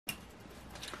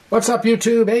What's up,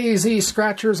 YouTube? AZ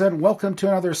Scratchers, and welcome to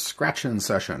another scratching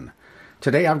session.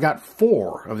 Today I've got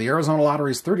 4 of the Arizona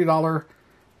Lottery's $30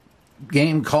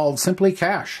 game called Simply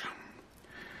Cash.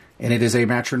 And it is a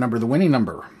match your number, the winning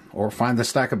number, or find the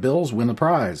stack of bills, win the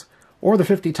prize, or the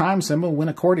 50 times symbol, win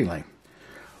accordingly.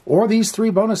 Or these 3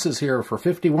 bonuses here for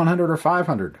 50, 100, or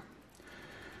 500.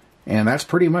 And that's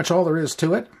pretty much all there is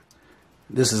to it.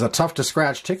 This is a tough to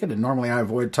scratch ticket, and normally I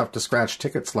avoid tough to scratch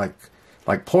tickets like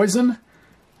poison.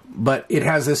 But it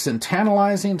has this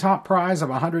tantalizing top prize of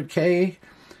 $100K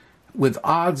with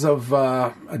odds of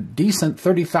a decent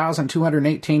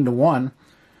 30,218 to 1.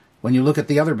 When you look at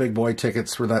the other big boy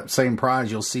tickets for that same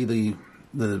prize, you'll see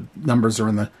the numbers are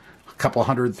in the couple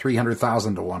hundred,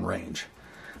 300,000 to 1 range.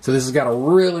 So this has got a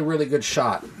really, really good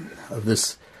shot of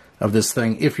this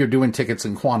thing if you're doing tickets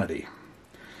in quantity.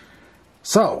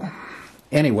 So,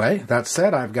 anyway, that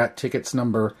said, I've got tickets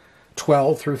number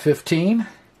 12 through 15.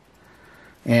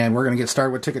 And we're going to get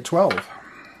started with ticket 12.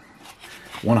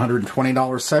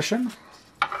 $120 session.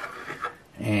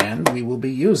 And we will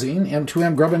be using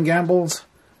M2M Grub & Gamble's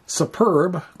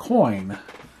Superb coin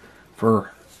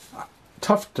for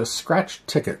tough to scratch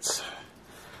tickets.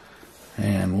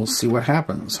 And we'll see what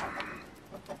happens.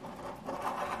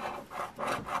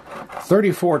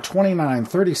 34, 29,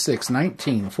 36,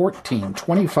 19, 14,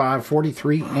 25,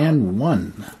 43, and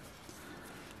 1.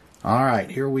 All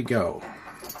right, here we go.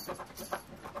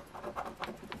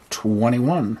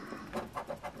 21.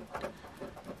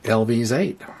 LV's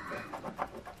 8.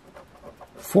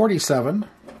 47.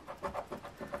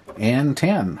 And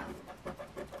 10.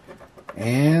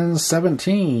 And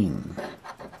 17.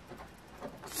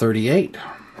 38.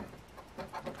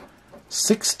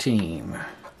 16.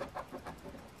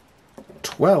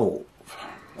 12.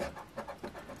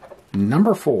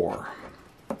 Number 4.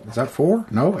 Is that 4?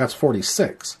 No, that's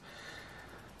 46.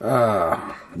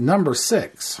 Number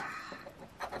 6.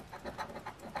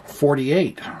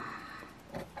 48,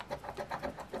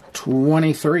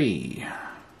 23,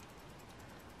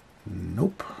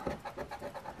 nope,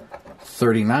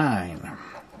 39,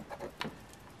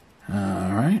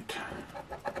 all right,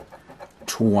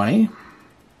 20,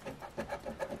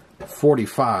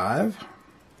 45,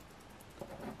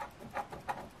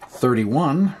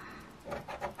 31,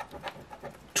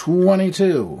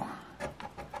 22,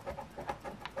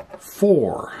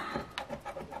 4,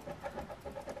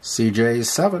 CJ's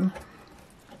 7,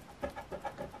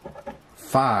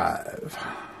 5,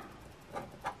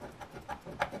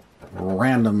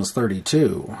 Random's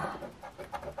 32,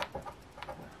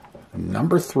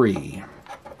 number 3,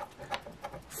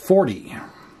 40,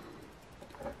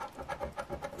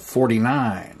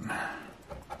 49,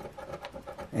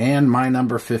 and my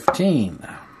number 15.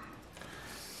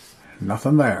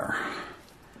 Nothing there.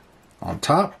 On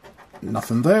top,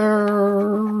 nothing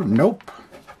there. Nope.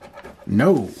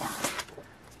 No.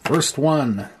 First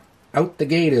one out the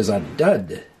gate is a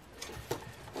dud.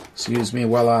 Excuse me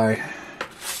while I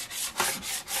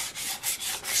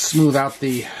smooth out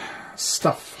the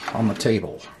stuff on the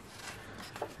table.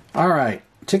 All right,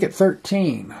 ticket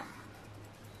 13.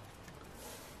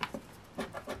 $14,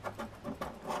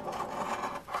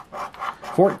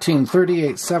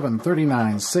 $38, $7,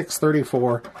 $39, $6,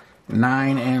 $34,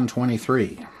 $9, and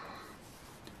 $23.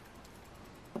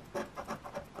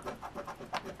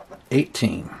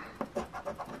 18,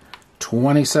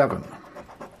 27,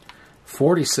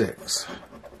 46,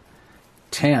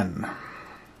 10,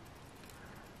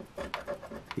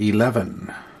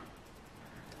 11,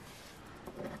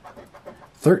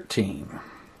 13,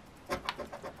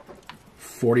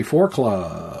 44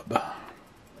 club,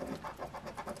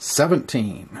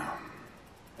 17,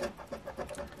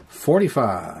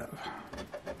 45,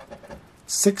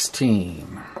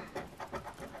 16,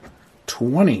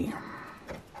 20,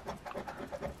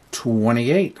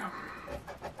 28,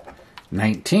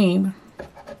 19,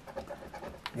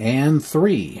 and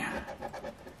 3,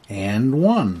 and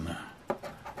 1,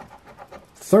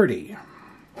 30,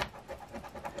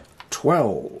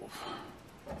 12,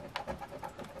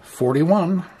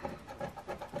 41,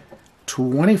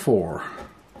 24,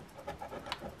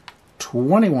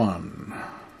 21,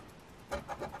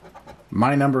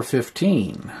 my number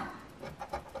 15,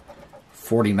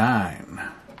 49,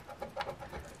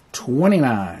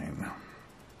 29,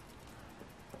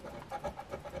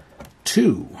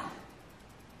 2,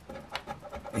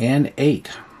 and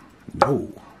 8.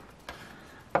 No.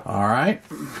 All right.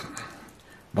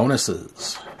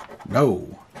 Bonuses.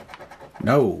 No.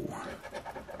 No.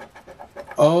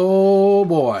 Oh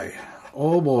boy.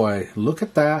 Oh boy. Look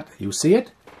at that. You see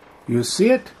it? You see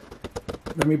it?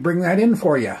 Let me bring that in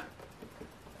for you.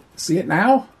 See it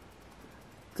now?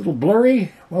 A little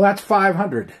blurry. Well, that's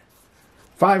 500.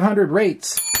 500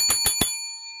 rates.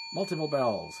 Multiple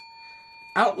bells.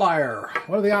 Outlier.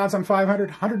 What are the odds on 500?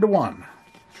 100 to 1.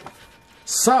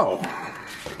 So,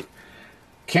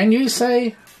 can you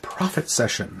say profit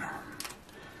session?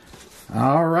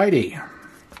 Alrighty.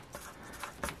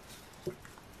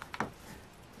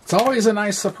 It's always a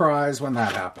nice surprise when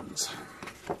that happens.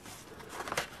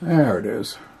 There it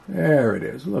is. There it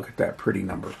is. Look at that pretty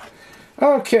number.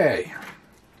 Okay.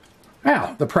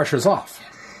 Now, the pressure's off.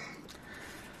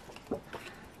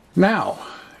 Now,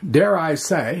 dare I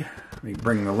say, let me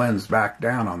bring the lens back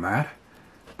down on that.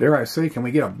 Dare I say, can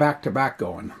we get a back-to-back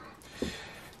going?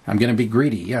 I'm going to be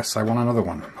greedy. Yes, I want another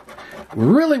one.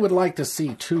 Really would like to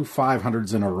see 2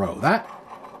 500s in a row. That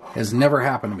has never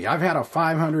happened to me. I've had a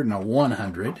 500 and a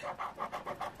 100.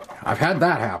 I've had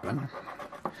that happen.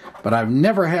 But I've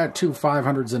never had 2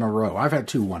 500s in a row. I've had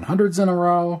 2 100s in a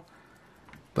row,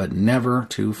 but never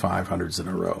 2 500s in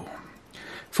a row.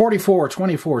 44,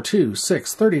 24, 2,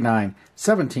 6, 39,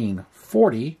 17,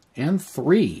 40, and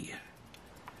 3.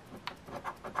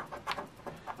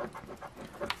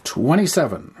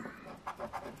 27,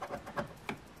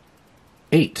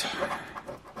 8,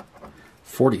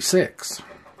 46,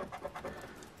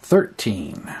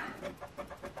 13,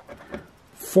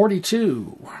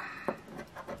 42,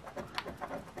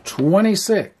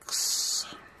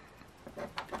 26,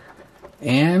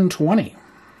 and 20.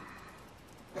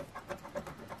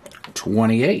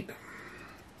 28.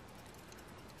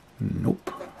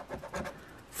 Nope.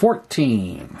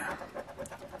 14.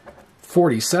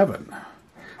 47. To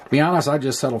be honest, I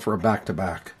just settle for a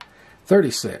back-to-back.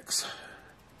 36.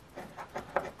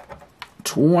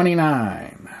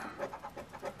 29.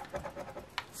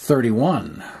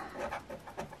 31.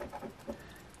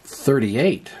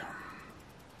 38.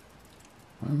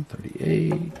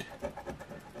 138.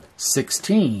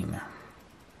 16.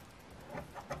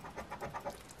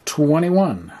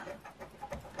 21.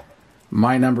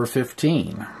 My number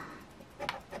 15.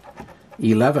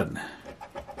 11.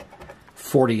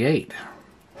 48.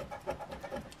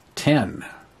 10.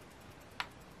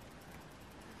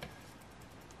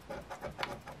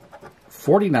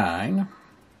 49.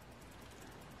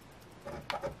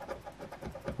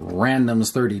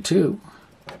 Randoms 32.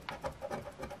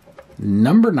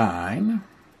 Number 9.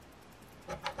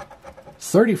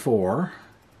 34.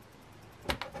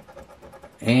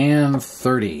 And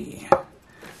 30.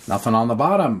 Nothing on the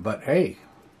bottom, but hey,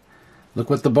 look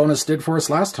what the bonus did for us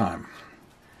last time.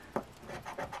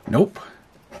 Nope.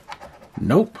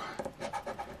 Nope.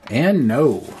 And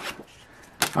no.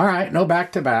 Alright, no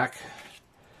back-to-back.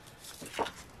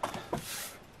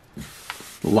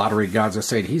 Lottery gods are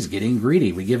saying he's getting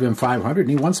greedy. We give him 500 and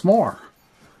he wants more.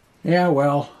 Yeah,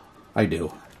 well, I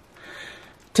do.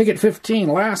 Ticket 15,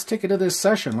 last ticket of this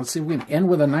session. Let's see if we can end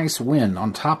with a nice win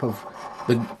on top of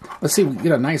the... Let's see if we can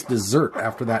get a nice dessert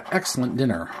after that excellent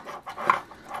dinner.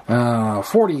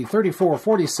 40, 34,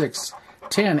 46,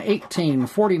 10, 18,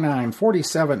 49,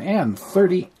 47, and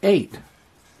 38.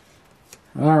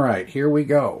 All right, here we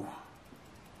go.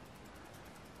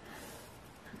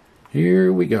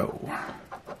 Here we go.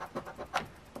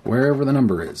 Wherever the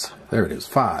number is. There it is,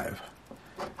 5.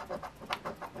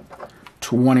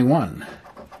 21.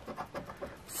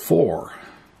 4.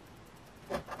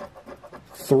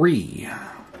 3.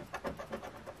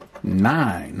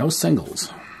 9. No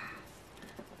singles.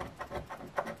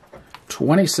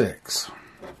 26.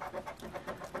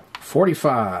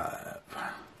 45.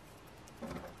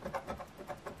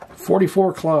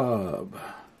 44 club.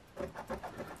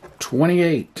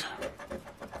 28.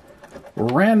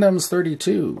 Randoms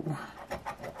 32.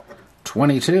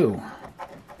 22.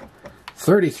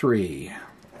 33.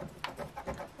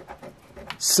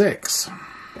 6.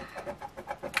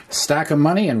 Stack of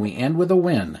money, and we end with a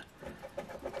win.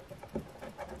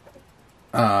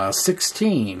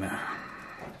 16.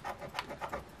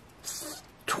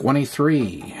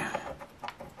 23.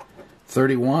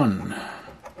 31.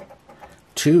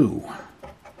 2.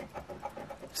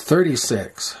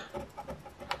 36.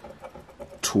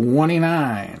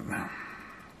 29.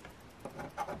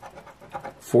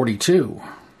 42.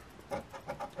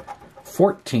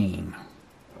 14.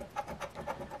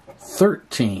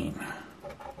 13.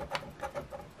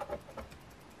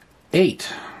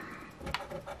 8.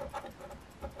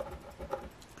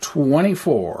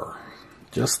 24.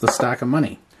 Just the stack of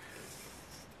money.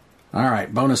 All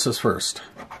right, bonuses first.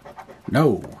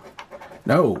 No.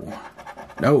 No.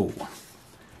 No.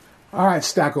 All right,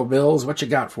 stack of bills. What you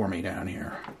got for me down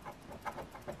here?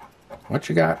 What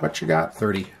you got? What you got?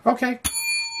 30. Okay.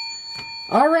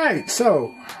 All right,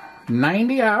 so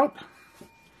 90 out.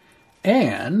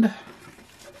 And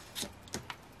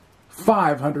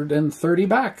 530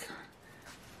 back.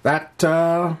 That,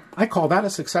 I call that a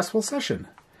successful session.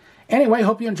 Anyway,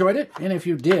 hope you enjoyed it. And if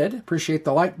you did, appreciate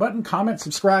the like button, comment,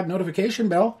 subscribe, notification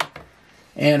bell.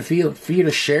 And feel free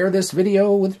to share this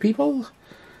video with people.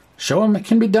 Show them it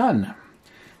can be done.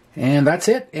 And that's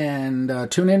it. And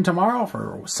tune in tomorrow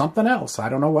for something else. I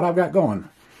don't know what I've got going.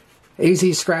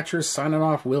 AZ Scratchers signing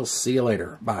off. We'll see you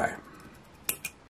later. Bye.